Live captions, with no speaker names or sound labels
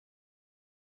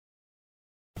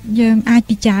យើងអាច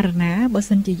ពិចារណាបើ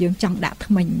សិនជាយើងចង់ដាក់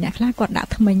ថ្មិញអ្នកខ្លះគាត់ដា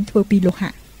ក់ថ្មិញធ្វើពីលោ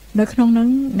ហៈនៅក្នុងហ្នឹង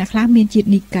អ្នកខ្លះមានជាតិ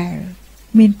នីកែល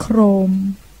មានក្រូម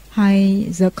ហើយ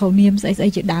ហ្សឺកូនីមស្អី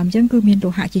ជាដើមអញ្ចឹងគឺមានលោ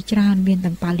ហៈជាច្រើនមាន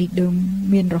ទាំងប៉ាលីឌឹម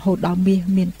មានរហូតដល់មាស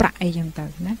មានប្រាក់អីចឹងទៅ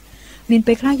ណាមាន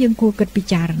ពេលខ្លះយើងគួរគិតពិ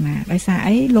ចារណាដោយសារ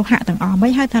អីលោហៈទាំងអស់មិ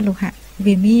នហៅថាលោហៈ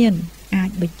វាមានអាច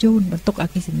បញ្ជូនបន្ទុកអ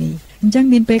គ្គិសនីអញ្ចឹង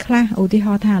មានពេលខ្លះឧទាហ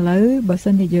រណ៍ថាឥឡូវបើ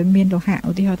សិនជាយើងមានលោហៈ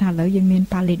ឧទាហរណ៍ថាឥឡូវយើងមាន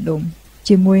ប៉ាលីឌឹម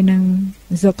ជាមួយនឹង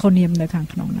ហ្សឺកូនីមនៅខាង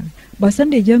ក្នុងហ្នឹងបើសិន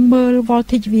ជាយើងមើល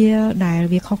voltage វាដែល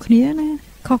វាខុសគ្នាណា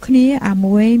ខុសគ្នាអា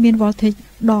មួយមាន voltage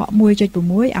ដក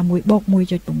 1.6 អាមួយបូក 1.6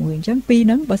 អញ្ចឹងពីរហ្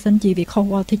នឹងបើសិនជាវាខុស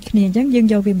voltage គ្នាអញ្ចឹងយើង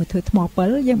យកវាមកធ្វើថ្មពិល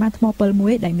យើងបានថ្មពិលមួ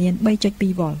យដែលមាន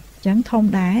 3.2 volt អញ្ចឹងធំ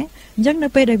ដែរអញ្ចឹងនៅ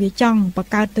ពេលដែលវាចង់ប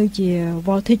ង្កើតទៅជា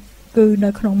voltage គឺនៅ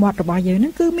ក្នុងមាត់របស់យើងហ្នឹ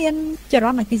ងគឺមានចរ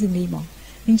ន្តអគ្គិសនីមក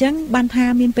អញ្ចឹងបានថា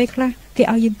មានពេលខ្លះគេ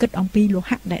ឲ្យយើងគិតអំពីលោ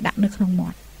ហៈដែលដាក់នៅក្នុងមា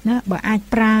ត់ណាបើអាច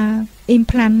ប្រើ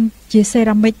implant ជា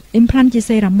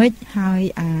ceramic ហើយ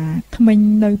ថ្មិញ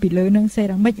នៅពីលើនឹង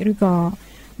ceramic ឬក៏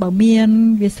បើមាន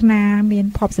វាសនាមាន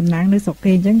ភពសំណាងនៅស្រុក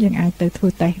គេអញ្ចឹងយើងអាចទៅធ្វើ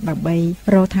តេស្តដើម្បី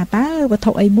រកថាតើវត្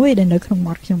ថុអីមួយដែលនៅក្នុង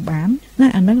មាត់ខ្ញុំបានណា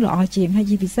អានឹងល្អជាងហើយ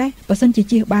ជាពិសេសបើសិនជា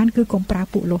ជិះបានគឺកុំប្រើ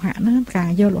ពួកលោហៈណាការ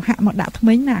យកលោហៈមកដាក់ថ្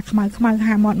មិញណាខ្មៅ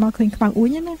ហាមាត់មកឃើញខ្មៅអ៊ូ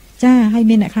ញណាចាហើយ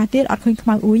មានអ្នកខ្លះទៀតអត់ឃើញខ្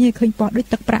មៅអ៊ូញទេឃើញពណ៌ដូច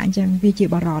ទឹកប្រាក់អញ្ចឹងវាជា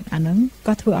បារតអានឹង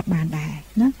ក៏ធ្វើអត់បានដែរ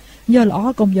ណាយកល្អ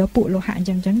កុំយកពួកលោហៈអញ្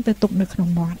ចឹងទៅទុកនៅក្នុង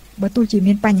មាត់បើទោះជា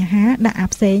មានបញ្ហាដាក់អា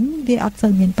ផ្សេងវាអត់សូ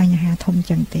វមានបញ្ហាធំអញ្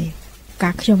ចឹងទេ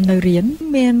ការខ្ញុំនៅរៀន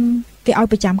មានគេឲ្យ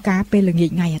ប្រចាំការពេលល្ងាច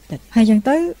ថ្ងៃអាទិត្យហើយអញ្ចឹង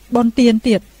ទៅបនទៀន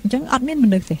ទៀតអញ្ចឹងអត់មានម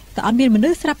នុស្សទេតែអត់មានមនុ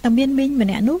ស្សស្រាប់តែមានមីងម្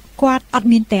នាក់នោះគាត់អត់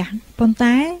មានផ្ទះប៉ុន្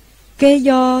តែគេ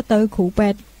យកទៅគ្រូពេ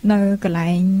ទ្យនៅកន្លែ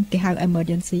ងគេហៅ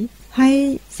emergency ហើយ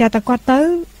ស្រាប់តែគាត់ទៅ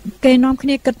គេនាំគ្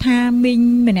នាគិតថាមីង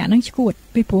ម្នាក់ហ្នឹងឈួត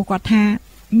ពីព្រោះគាត់ថា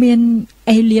មាន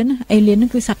អេលៀនហ្នឹ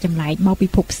ងគឺសត្វចម្លែកមកពី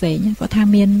ភពផ្សេងគាត់ថា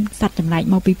មានសត្វចម្លែក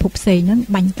មកពីភពផ្សេងហ្នឹង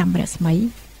បាញ់កាំរស្មី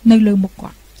នៅលើមុខ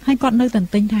គាត់ហើយគាត់នៅតន្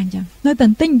ទិញថាអញ្ចឹងនៅត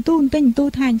ន្ទិញទូ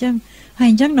ថាអញ្ចឹងហើយ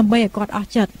អញ្ចឹងដើម្បីឲ្យគាត់អស់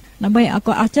ចិត្ត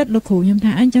លោកគ្រូខ្ញុំ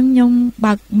ថាអញ្ចឹងខ្ញុំ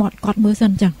បើកមាត់គាត់មើលសិ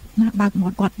នអញ្ចឹងណាបើកមា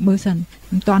ត់គាត់មើលសិន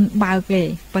មិនទាន់បើកទេ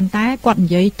ប៉ុន្តែគាត់និ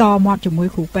យាយតមាត់ជាមួយ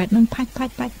គ្រូពេទ្យនឹងផាច់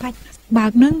បើ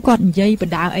កនឹងគាត់និយាយប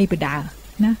ដា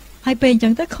ណាហើយពេលអញ្ចឹ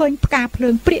ងទៅឃើញផ្កាភ្លើ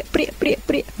ងព្រា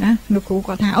កណាលោកគ្រូ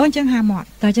គាត់ថាអូអញ្ចឹងហាមាត់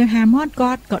តែអញ្ចឹងហាមាត់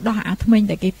គាត់ក៏ដោះអាថ្មិញ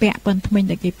តែគេពាក់ប៉ុនថ្មិញ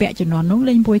តែគេពាក់ជំនាន់នោះ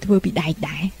លេងពួយធ្វើពីដែក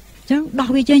ដែរអញ្ចឹងដោះ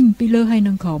វាចេញពីលើហើយ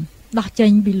នឹងក្រោមដោះចេ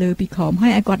ញពីលើពីក្រោមហើ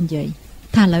យឲ្យគាត់និយាយ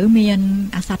ថាឥឡូវមាន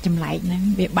អាសត្វចម្លែកហ្នឹង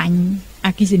វាបាញ់អ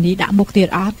គ្គិសនីដាក់មុខទៀត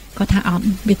អត់គាត់ថាអត់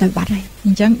វាទៅបាត់ហើយអ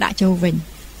ញ្ចឹងដាក់ចូលវិញ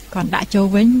គាត់ដាក់ចូល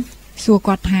វិញសួរ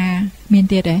គាត់ថាមាន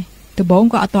ទៀតទេដំបូង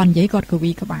គាត់អត់ទាន់និយាយគាត់ក៏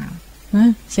វីក្បាលណា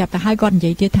ស្រាប់តែឲ្យគាត់និ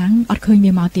យាយទៀតថាអត់ឃើញ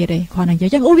វាមកទៀតទេគាត់និយាយ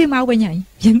ចឹងអូវាមកវិញហើយ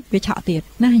អញ្ចឹងវាឆក់ទៀត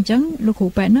ណាអញ្ចឹងលោកគ្រូ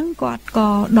ពេទ្យហ្នឹងគាត់ក៏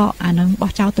ដកអាហ្នឹង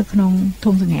បោះចោលទៅក្នុងធុ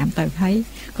ងសង្រាមទៅហើយ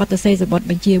គាត់ទៅសេសបុត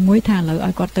បញ្ជាមួយថាឥឡូវ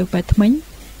ឲ្យគាត់ទៅពេទ្យថ្មិញ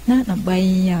ណាដើម្បី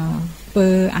ធ្វើ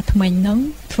អាថ្មិញហ្នឹង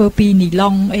ធ្វើពីនីឡុ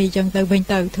ងអីចឹងទៅវិញ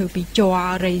ទៅធ្វើពីជ័រ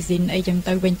រ៉េស៊ីនអីចឹង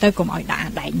ទៅវិញទៅកុំឲ្យដាក់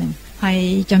អាដែកហ្នឹងហើយ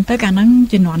ចឹងទៅកាលហ្នឹង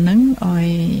ជំនាន់ហ្នឹងឲ្យ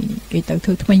គេទៅធ្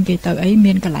វើថ្មិញគេទៅអី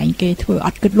មានកន្លែងគេធ្វើអ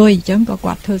ត់គិតលុយអញ្ចឹងក៏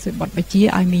គាត់ធ្វើសេបត់បជា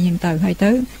ឲ្យមីចឹងទៅហើយទៅ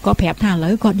គាត់ប្រាប់ថាឥឡូ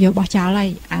វគាត់យកបោះចោលហើយ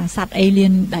អាសត្វអេលៀ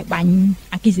នដែលបាញ់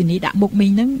អគ្គិសនីដាក់មុខមី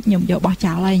ហ្នឹងខ្ញុំយកបោះ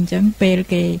ចោលហើយអញ្ចឹងពេល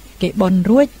គេបន់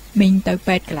រួចមីងទៅ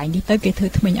ពេទ្យកន្លែងនេះទៅគេធ្វើ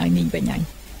ថ្មិញឲ្យមីងវិញហើយ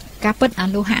ការពិតអា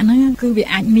លោហៈហ្នឹងគឺវា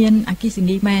អាចមានអគ្គិស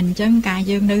នីមែនអញ្ចឹងការ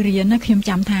យើងនៅរៀនណាខ្ញុំ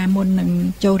ចាំថាមុននឹង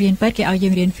ចូលរៀនពេទ្យគេឲ្យយើ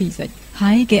ងរៀន physics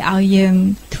ហើយគេឲ្យយើង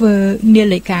ធ្វើនា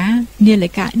ឡិកា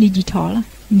digital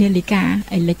នាឡិកា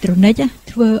អេឡិចត្រូនិក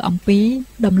ធ្វើអំពី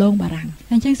ដំឡូងបារាំង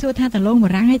អញ្ចឹងសួរថាដំឡូងបា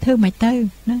រាំងឲ្យធ្វើមិនទៅ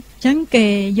ណាអញ្ចឹងគេ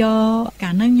យកកា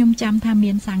លហ្នឹងខ្ញុំចាំថា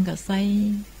មានសង្កសី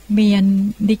មាន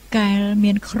នីកែល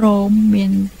មានក្រូមមា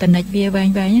នតនិចវាវែង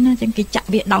ណាអញ្ចឹងគេចាក់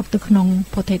វាដោតទៅក្នុង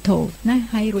potato ណា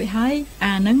ហើយរួចហើយ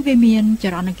អាហ្នឹងវាមានច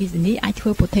រន្តអគ្គិសនីអាចធ្វើ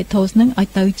potatoes ហ្នឹងឲ្យ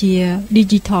ទៅជា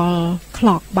digital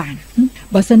clock បាន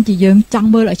បើសិនជាយើងចង់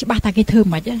មើលឲ្យច្បាស់ថាគេធ្វើ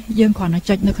មិនខ្មិចយើងគ្រាន់តែ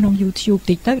ចុចនៅក្នុង YouTube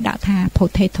តិចទៅដាក់ថា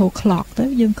potato clock ទៅ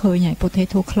យើងឃើញហើយ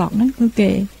potato clock ហ្នឹងគឺ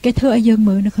គេធ្វើឲ្យយើង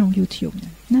មើលនៅក្នុង YouTube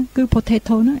ណាគឺ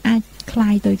potato ហ្នឹងអាចคล้า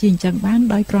ยទៅជាអញ្ចឹងបាន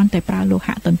ដោយគ្រាន់តែប្រើលោ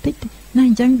ហៈបន្តិចណា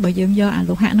អញ្ចឹងបើយើងយកអា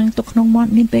លោហៈហ្នឹងទុកក្នុងមា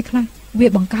ត់មានពេលខ្លះវា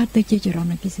បង្កើតទៅជាចរន្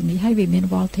តអគ្គិសនីហើយវាមាន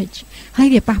voltage ហើយ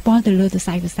វាប៉ះពាល់ទៅលើសរ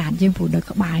សៃប្រសាទយើងព្រោះនៅ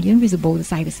ក្បាលយើងវាសម្បូរសរ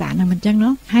សៃប្រសាទហ្នឹងមិនអញ្ចឹង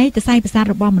ណាហើយសរសៃប្រសាទ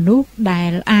របស់មនុស្សដែ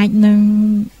លអាចនឹង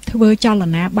ធ្វើចល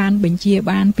នាបានបញ្ជា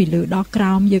បានពីលើដល់ក្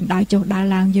រោមយើងដើរចុះដើរ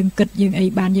ឡើងយើងគិតយើងអី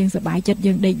បានយើងសប្បាយចិត្ត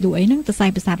យើងដេកលក់អីហ្នឹងសរសៃ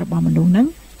ប្រសាទរបស់មនុស្សហ្នឹង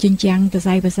ជញ្ជាំងសរ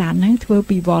សៃប្រសាទហ្នឹងធ្វើ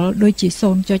ពីវ៉ុលដូចជា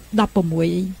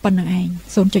 0.16 ប៉ុណ្្នឹងឯង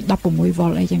 0.16 វ៉ុ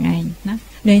លអីចឹងឯងណា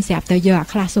លេងស្រាប់ទៅយកអា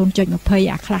ខ្លះ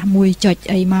0.20អាខ្លះ1ចុច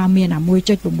អីមកមានអា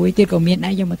1.6ទៀតក៏មាន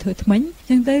ដែរយកមកធ្វើថ្មិញអញ្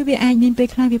ចឹងទៅវាអាចមានពេល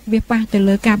ខ្លះវាប៉ះទៅ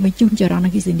លើការបញ្ជូនចរន្តអ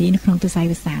គ្គិសនីនៅក្នុងទសៃ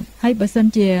ប្រសាទហើយបើសិន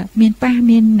ជាមានប៉ះ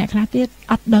មានអ្នកខ្លះទៀត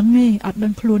អត់ដឹងទេអត់ដឹ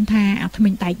ងខ្លួនថាអាថ្មិ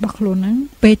ញដែករបស់ខ្លួនហ្នឹង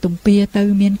ពេលទំពាទៅ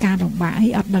មានការលំបាកអី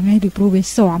អត់ដឹងទេពីព្រោះវា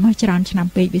ស៊ាំច្រើនឆ្នាំ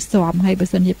ពេកវាស៊ាំហើយបើ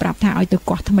សិនជាប្រាប់ថាឲ្យទៅ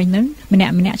កោះថ្មិញហ្នឹងម្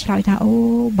នាក់ឆ្លើយថាអូ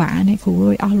បានេះគ្រូ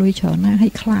អើយអស់លុយច្រើនណាស់ហើ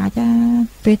យខ្លាច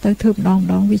ពេលទៅធ្វើម្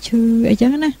ដងវាឈឺអីចឹង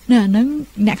ណានៅអាហ្នឹង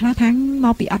អ្នកខ្លះថាំងម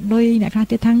កពីអត់លុយអ្នកខ្លះ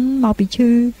ទៀតថាំងមកពីឈឺ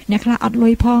អ្នកខ្លះអត់លុ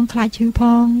យផងខ្លាចឈឺផ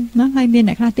ងណាហើយមាន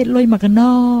អ្នកខ្លះទៀតលុយមួយក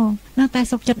ណោណាតែ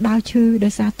សុកចិត្តដើរឈឺដោ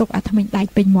យសារទុកអាថ្មិញដែក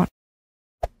ពេញមាត់